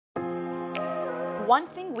One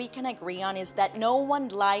thing we can agree on is that no one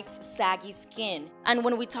likes saggy skin. And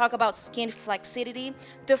when we talk about skin flaccidity,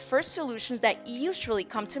 the first solutions that usually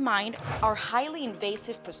come to mind are highly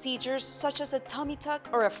invasive procedures such as a tummy tuck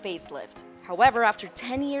or a facelift. However, after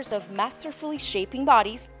 10 years of masterfully shaping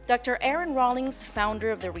bodies, Dr. Aaron Rawlings,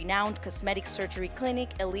 founder of the renowned cosmetic surgery clinic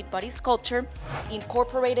Elite Body Sculpture,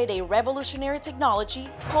 incorporated a revolutionary technology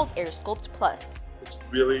called Airsculpt Plus. It's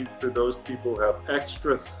really for those people who have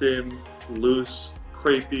extra thin, loose,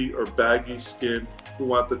 crepey, or baggy skin who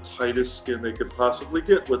want the tightest skin they could possibly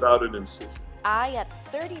get without an incision. I, at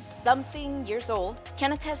 30-something years old,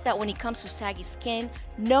 can attest that when it comes to saggy skin,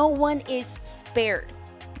 no one is spared.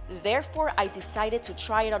 Therefore, I decided to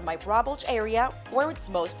try it on my bra bulge area where it's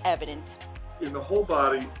most evident. In the whole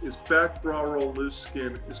body, is back bra roll loose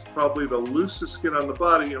skin is probably the loosest skin on the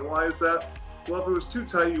body. And why is that? Well, if it was too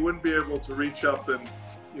tight, you wouldn't be able to reach up and,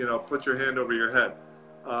 put your hand over your head.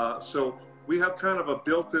 So we have kind of a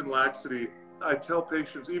built-in laxity. I tell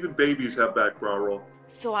patients, even babies have back bra roll.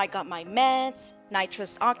 So I got my meds,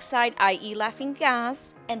 nitrous oxide, i.e. laughing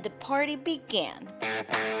gas, and the party began.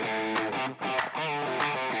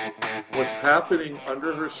 What's happening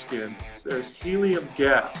under her skin, there's helium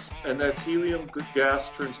gas, and that helium gas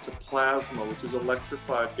turns to plasma, which is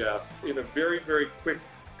electrified gas. In a very, very quick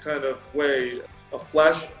kind of way, a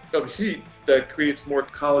flash of heat that creates more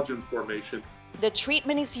collagen formation. The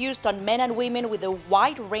treatment is used on men and women with a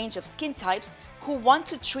wide range of skin types who want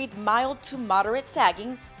to treat mild to moderate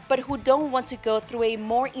sagging, but who don't want to go through a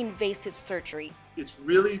more invasive surgery. It's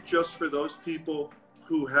really just for those people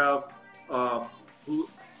who have, a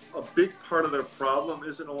big part of their problem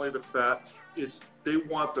isn't only the fat, it's they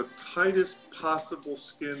want the tightest possible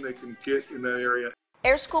skin they can get in that area.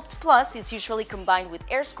 Airsculpt Plus is usually combined with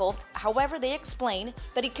Airsculpt, however they explain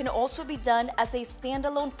that it can also be done as a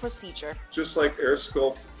standalone procedure. Just like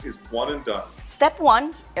Airsculpt is one and done. Step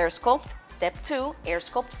 1, Airsculpt. Step 2,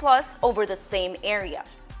 Airsculpt Plus over the same area.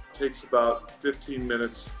 Takes about 15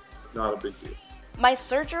 minutes, not a big deal. My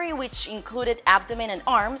surgery, which included abdomen and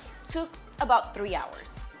arms, took about 3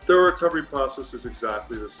 hours. The recovery process is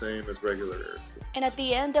exactly the same as regular Airsculpt. And at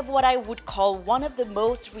the end of what I would call one of the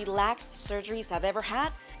most relaxed surgeries I've ever had,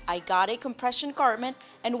 I got a compression garment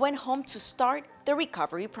and went home to start the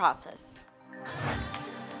recovery process.